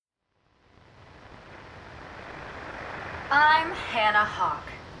I'm Hannah Hawk,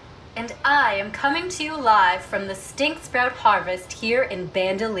 and I am coming to you live from the Stink Sprout Harvest here in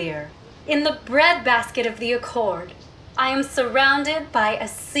Bandolier. In the breadbasket of the Accord, I am surrounded by a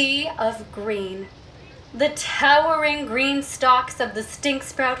sea of green. The towering green stalks of the Stink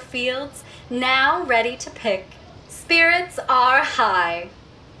Sprout fields, now ready to pick. Spirits are high.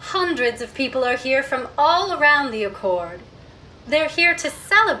 Hundreds of people are here from all around the Accord. They're here to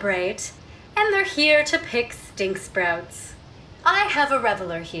celebrate, and they're here to pick stink sprouts. I have a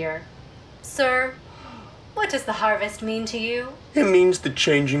reveler here. Sir, what does the harvest mean to you? It means the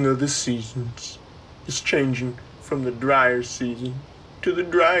changing of the seasons. It's changing from the drier season to the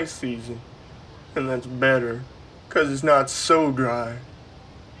dry season. And that's better, 'cause it's not so dry.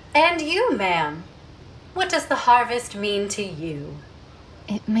 And you, ma'am, what does the harvest mean to you?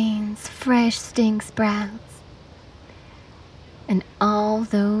 It means fresh stink sprouts. And all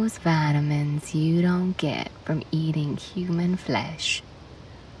those vitamins you don't get from eating human flesh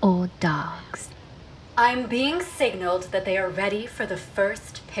or dogs. I'm being signaled that they are ready for the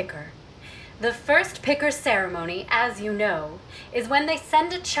first picker. The first picker ceremony, as you know, is when they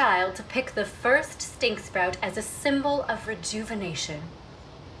send a child to pick the first stink sprout as a symbol of rejuvenation.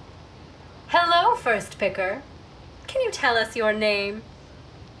 Hello, first picker. Can you tell us your name?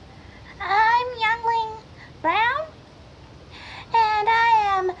 I'm Youngling Brown, and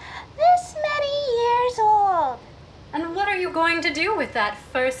I am this many years old. And what are you going to do with that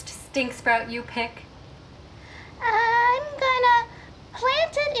first stink sprout you pick? I'm gonna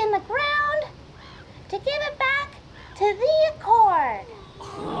plant it in the ground to give it back to the Accord.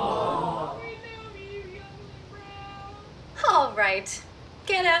 All right,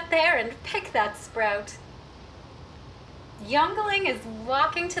 get out there and pick that sprout. Youngling is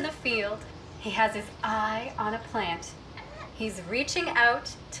walking to the field. He has his eye on a plant. He's reaching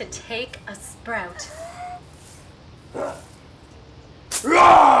out to take a sprout.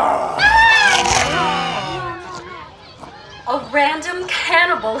 A random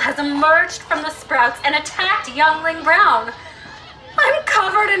cannibal has emerged from the sprouts and attacked Youngling Brown. I'm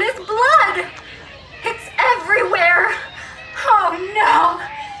covered in his blood. It's everywhere. Oh no.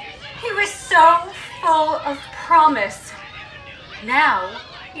 He was so full of promise. Now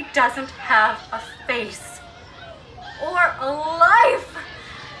he doesn't have a face or a life.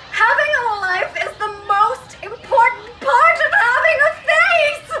 Having a life is the most important part of having a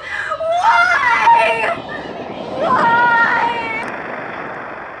face. Why?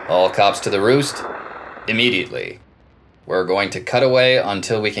 All cops to the roost, immediately. We're going to cut away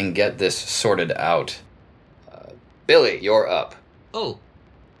until we can get this sorted out. Billy, you're up. Oh,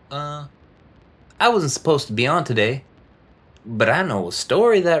 I wasn't supposed to be on today, but I know a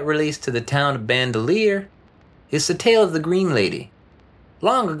story that relates to the town of Bandolier. It's the tale of the Green Lady.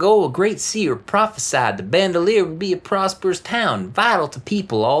 Long ago, a great seer prophesied that Bandolier would be a prosperous town, vital to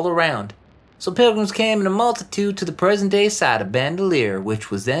people all around. So pilgrims came in a multitude to the present-day site of Bandolier, which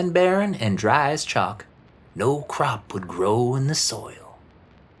was then barren and dry as chalk. No crop would grow in the soil.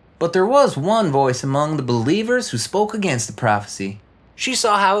 But there was one voice among the believers who spoke against the prophecy. She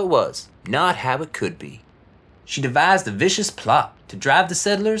saw how it was, not how it could be. She devised a vicious plot to drive the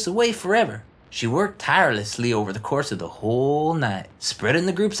settlers away forever. She worked tirelessly over the course of the whole night, spreading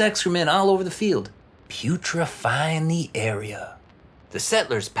the group's excrement all over the field, putrefying the area. The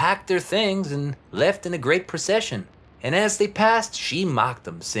settlers packed their things and left in a great procession, and as they passed, she mocked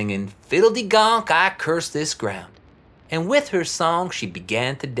them, singing, "Fiddle-de-gonk, I curse this ground." And with her song, she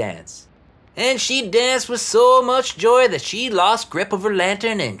began to dance. And she danced with so much joy that she lost grip of her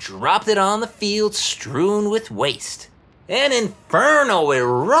lantern and dropped it on the field strewn with waste. An inferno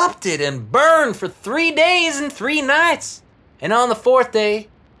erupted and burned for 3 days and 3 nights. And on the 4th day,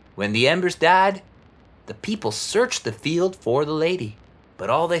 when the embers died, the people searched the field for the lady. But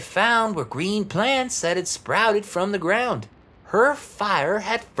all they found were green plants that had sprouted from the ground. Her fire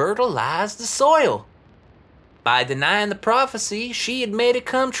had fertilized the soil. By denying the prophecy, she had made it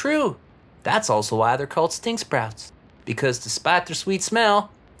come true. That's also why they're called stink sprouts, because despite their sweet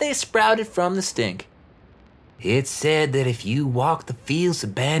smell, they sprouted from the stink. It's said that if you walk the fields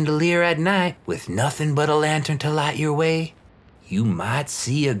of Bandolier at night with nothing but a lantern to light your way, you might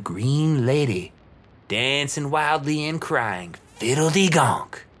see a green lady dancing wildly and crying,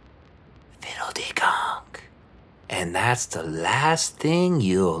 "Fiddle-de-gonk, fiddle-de-gonk." And that's the last thing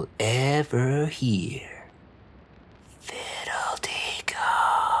you'll ever hear. Fiddle-de-gonk.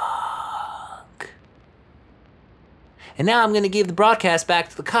 And now I'm going to give the broadcast back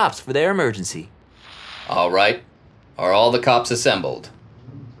to the cops for their emergency. All right. Are all the cops assembled?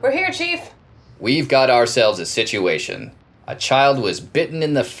 We're here, Chief. We've got ourselves a situation. A child was bitten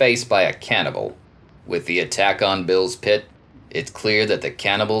in the face by a cannibal. With the attack on Bill's pit, it's clear that the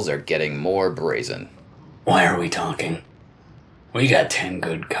cannibals are getting more brazen. Why are we talking? We got 10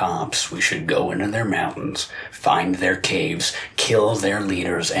 good cops. We should go into their mountains, find their caves, kill their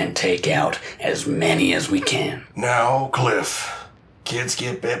leaders, and take out as many as we can. No, Cliff. Kids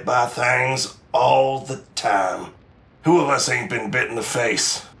get bit by things all the time. Who of us ain't been bit in the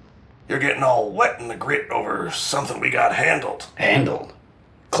face? You're getting all wet in the grit over something we got handled. Handled?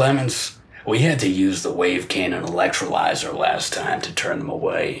 Clemens, we had to use the wave cannon electrolyzer last time to turn them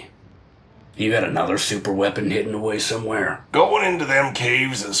away. You got another super weapon hidden away somewhere? Going into them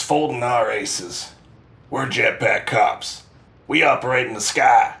caves is folding our aces. We're jetpack cops. We operate in the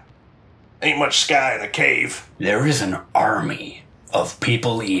sky. Ain't much sky in a cave. There is an army of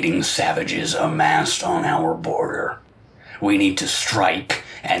people-eating savages amassed on our border. We need to strike,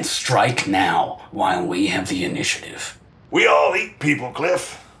 and strike now while we have the initiative. We all eat people,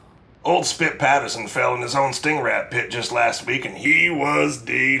 Cliff. Old Spit Patterson fell in his own stingrat pit just last week, and he was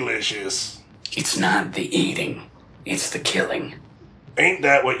delicious. It's not the eating, it's the killing. Ain't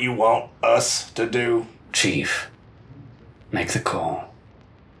that what you want us to do? Chief, make the call.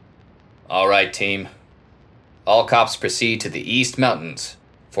 All right, team. All cops proceed to the East Mountains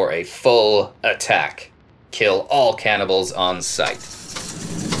for a full attack. Kill all cannibals on sight.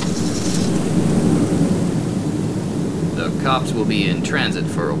 The cops will be in transit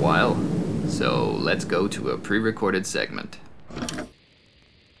for a while, so let's go to a pre-recorded segment.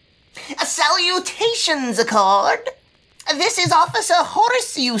 Salutations, Accord. This is Officer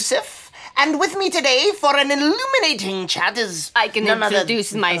Horace Yusuf, and with me today for an illuminating chat is... I can none other-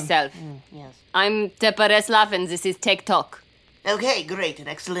 introduce myself. Yes. I'm Tepa Reslav, and this is Tech Talk. Okay, great, an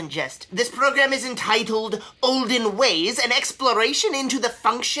excellent jest. This program is entitled Olden Ways, an exploration into the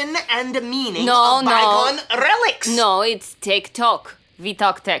function and meaning of bygone relics. No, it's Tech Talk. We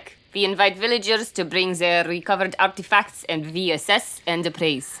talk tech. We invite villagers to bring their recovered artifacts, and we assess and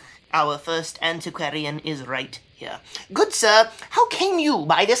appraise. Our first antiquarian is right here. Good sir, how came you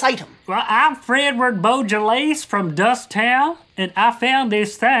by this item? Well, I'm Fredward Beaujolais from Dusttown, and I found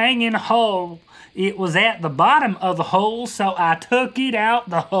this thing in a hole. It was at the bottom of the hole, so I took it out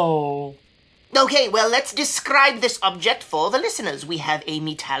the hole. Okay, well, let's describe this object for the listeners. We have a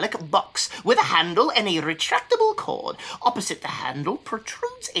metallic box with a handle and a retractable cord. Opposite the handle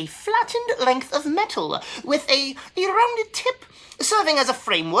protrudes a flattened length of metal with a rounded tip, serving as a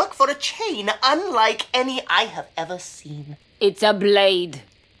framework for a chain unlike any I have ever seen. It's a blade.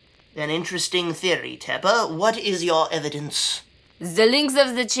 An interesting theory, Tepper. What is your evidence? The links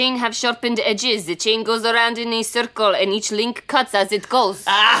of the chain have sharpened edges. The chain goes around in a circle, and each link cuts as it goes.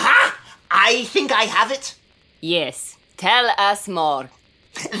 Aha! I think I have it. Yes. Tell us more.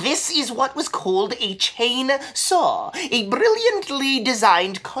 This is what was called a chain saw, a brilliantly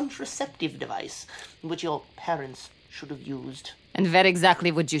designed contraceptive device, which your parents should have used. And where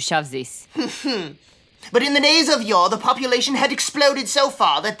exactly would you shove this? But in the days of yore, the population had exploded so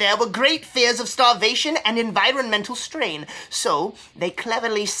far that there were great fears of starvation and environmental strain. So they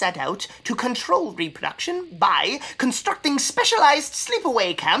cleverly set out to control reproduction by constructing specialized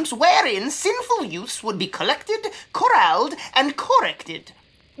sleepaway camps wherein sinful youths would be collected, corralled, and corrected.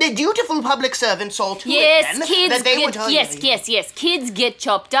 The dutiful public servants saw to it then that they would... Yes. Kids get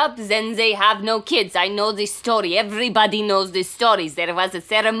chopped up, then they have no kids. I know this story. Everybody knows this story. There was a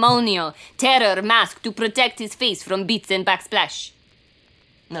ceremonial terror mask to protect his face from beats and backsplash.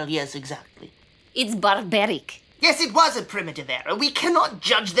 Well, yes, exactly. It's barbaric. Yes, it was a primitive era. We cannot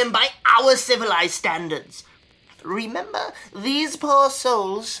judge them by our civilized standards. Remember, these poor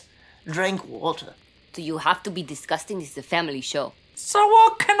souls drank water. Do you have to be disgusting? This is a family show. So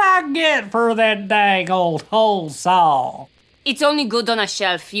what can I get for that dang old hole saw? It's only good on a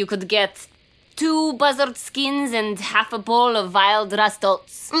shelf. You could get 2 buzzard skins and half a bowl of wild rust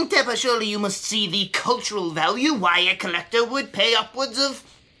oats. Tepper, surely you must see the cultural value why a collector would pay upwards of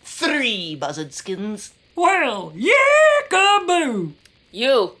 3 buzzard skins. Well, yeah, kaboo!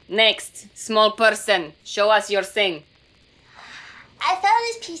 You, next. Small person. Show us your thing. I found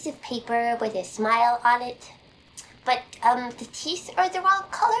this piece of paper with a smile on it. But the teeth are the wrong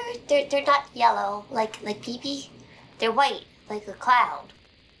color. They're not yellow like pee-pee. They're white like a cloud.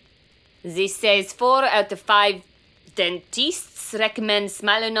 This says 4 out of 5 dentists recommend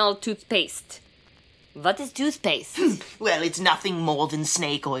Smilenol toothpaste. What is toothpaste? Well, it's nothing more than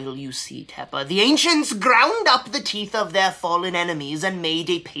snake oil, you see, Tepper. The ancients ground up the teeth of their fallen enemies and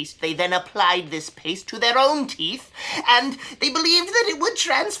made a paste. They then applied this paste to their own teeth, and they believed that it would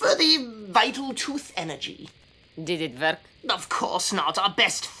transfer the vital tooth energy. Did it work? Of course not. Our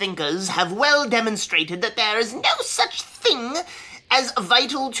best thinkers have well demonstrated that there is no such thing as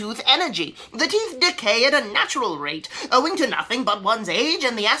vital tooth energy. The teeth decay at a natural rate, owing to nothing but one's age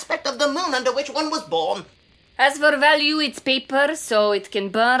and the aspect of the moon under which one was born. As for value, it's paper, so it can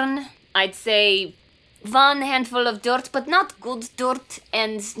burn. I'd say one handful of dirt, but not good dirt,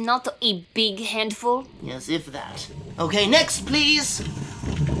 and not a big handful. Yes, if that. Okay, next, please.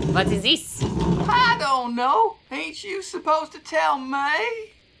 What is this? I don't know. Ain't you supposed to tell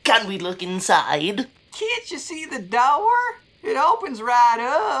me? Can we look inside? Can't you see the door? It opens right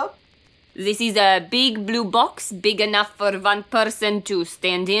up. This is a big blue box, big enough for one person to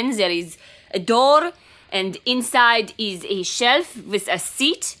stand in. There is a door, and inside is a shelf with a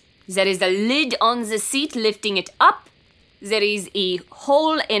seat. There is a lid on the seat lifting it up. There is a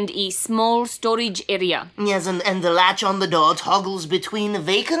hole and a small storage area. Yes, and the latch on the door toggles between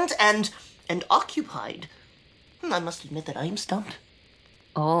vacant and occupied. I must admit that I am stumped.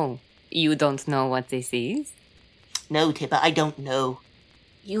 Oh, you don't know what this is? No, Tipper, I don't know.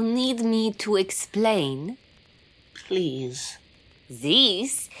 You need me to explain? Please.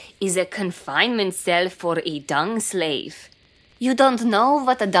 This is a confinement cell for a dung slave. You don't know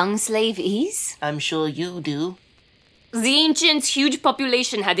what a dung slave is? I'm sure you do. The ancients' huge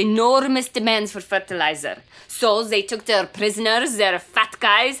population had enormous demands for fertilizer. So they took their prisoners, their fat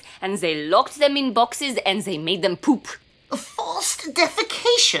guys, and they locked them in boxes and they made them poop. Forced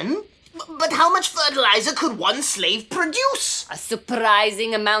defecation? But how much fertilizer could one slave produce? A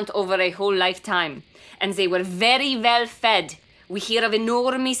surprising amount over a whole lifetime. And they were very well fed. We hear of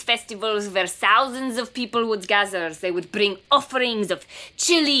enormous festivals where thousands of people would gather. They would bring offerings of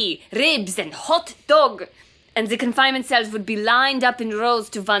chili, ribs, and hot dog. And the confinement cells would be lined up in rows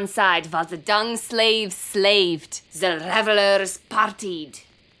to one side while the dung slaves slaved. The revelers partied.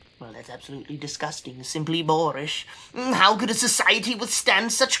 Well, that's absolutely disgusting, simply boorish. How could a society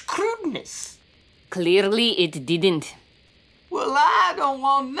withstand such crudeness? Clearly it didn't. Well, I don't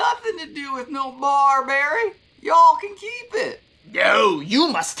want nothing to do with no barberry. Y'all can keep it. No, you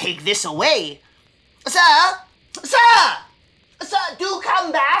must take this away. Sir! Sir! Sir, do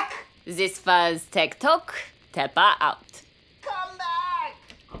come back! This was Tech Talk. Teppa out. Come back!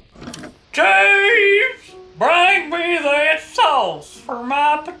 Chief, bring me that sauce for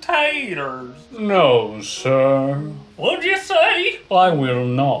my potatoes. No, sir. What'd you say? I will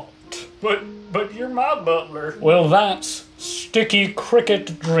not. But you're my butler. Well, that's sticky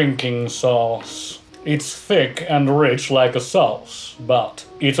cricket drinking sauce. It's thick and rich like a sauce, but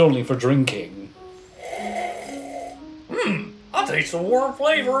it's only for drinking. I taste the warm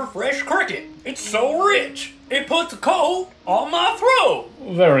flavor of fresh cricket. It's so rich. It puts a cold on my throat.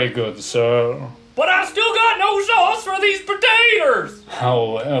 Very good, sir. But I still got no sauce for these potatoes.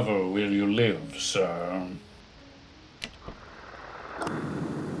 However will you live, sir?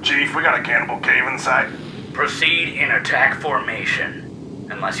 Chief, we got a cannibal cave in sight. Proceed in attack formation.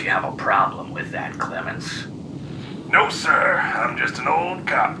 Unless you have a problem with that, Clemens. No, sir. I'm just an old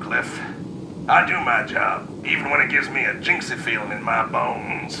cop, Cliff. I do my job, even when it gives me a jinxie feeling in my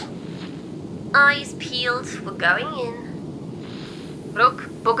bones. Eyes peeled, we're going in. Rook,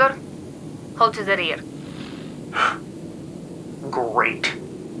 Booger, hold to the rear. Great.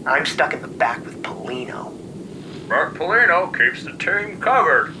 I'm stuck in the back with Polino. Mark Polino keeps the team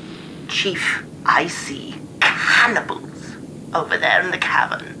covered. Chief, I see cannibals over there in the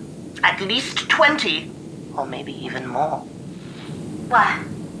cavern. At least 20, or maybe even more. What?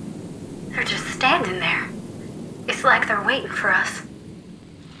 They're just standing there. It's like they're waiting for us.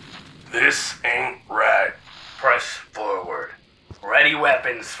 This ain't right. Press forward. Ready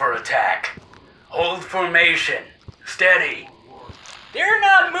weapons for attack. Hold formation. Steady. They're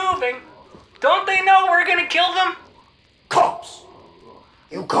not moving. Don't they know we're gonna kill them? Cops!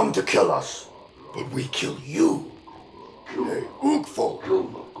 You come to kill us, but we kill you. Hey, Oogful.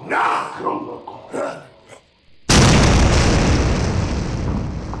 Nah! The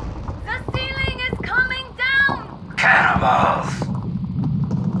ceiling is coming down! Cannibals!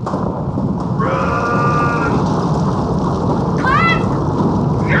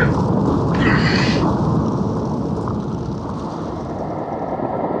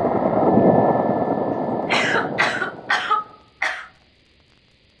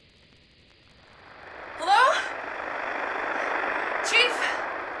 Hello? Chief?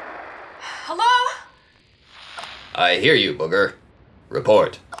 Hello? I hear you, Booger.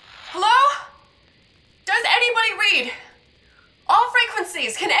 Report. Hello? Does anybody read? All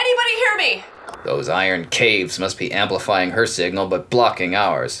frequencies, can anybody hear me? Those iron caves must be amplifying her signal but blocking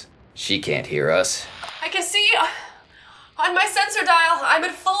ours. She can't hear us. I can see on my sensor dial I'm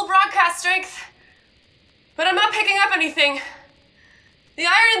at full broadcast strength, but I'm not picking up anything. The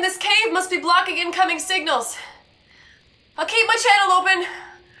iron in this cave must be blocking incoming signals. I'll keep my channel open.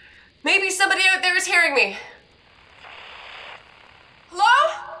 Maybe somebody out there is hearing me.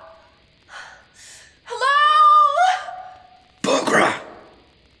 Hello? Hello? Bugra!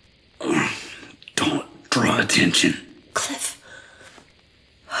 Don't draw attention. Cliff.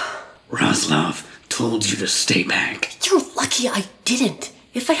 Roslov told you to stay back. You're lucky I didn't.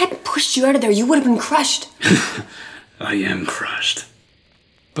 If I hadn't pushed you out of there, you would have been crushed. I am crushed.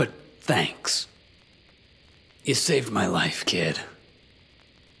 But thanks. You saved my life, kid.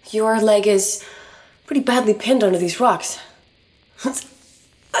 Your leg is pretty badly pinned under these rocks.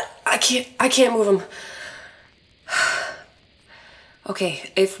 I can't move them.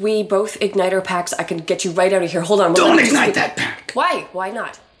 Okay, if we both ignite our packs, I can get you right out of here. Hold on. Don't ignite that pack! Why? Why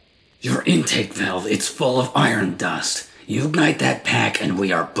not? Your intake valve, it's full of iron dust. You ignite that pack and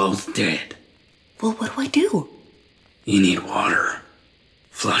we are both dead. Well, what do I do? You need water.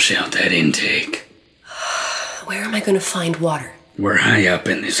 Flush out that intake. Where am I going to find water? We're high up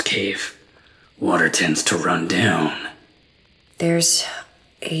in this cave. Water tends to run down. There's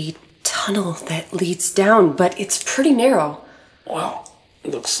a tunnel that leads down, but it's pretty narrow. Well,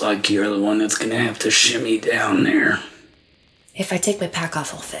 looks like you're the one that's gonna have to shimmy down there. If I take my pack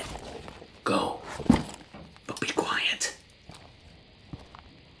off, I'll fit. Go. But be quiet.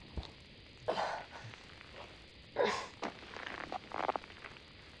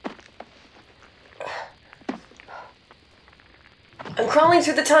 I'm crawling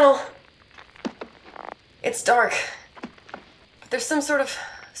through the tunnel. It's dark, but there's some sort of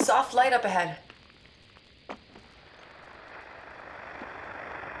soft light up ahead.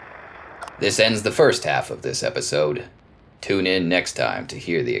 This ends the first half of this episode. Tune in next time to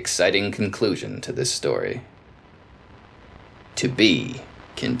hear the exciting conclusion to this story. To be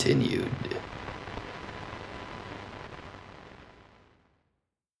continued.